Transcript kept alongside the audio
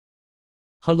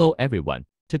Hello everyone.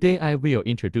 Today I will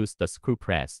introduce the screw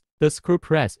press. The screw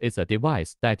press is a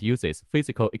device that uses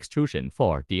physical extrusion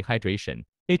for dehydration.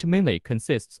 It mainly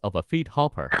consists of a feed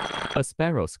hopper, a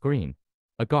spiral screen,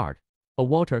 a guard, a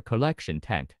water collection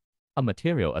tank, a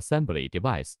material assembly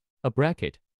device, a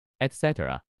bracket,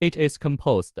 etc. It is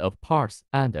composed of parts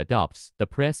and adopts the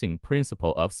pressing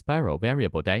principle of spiral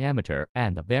variable diameter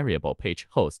and variable pitch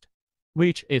host,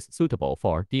 which is suitable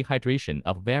for dehydration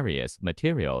of various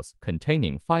materials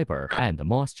containing fiber and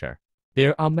moisture.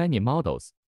 There are many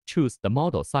models. Choose the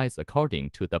model size according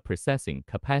to the processing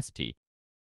capacity.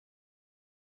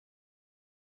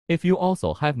 If you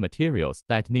also have materials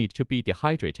that need to be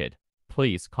dehydrated,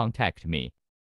 please contact me.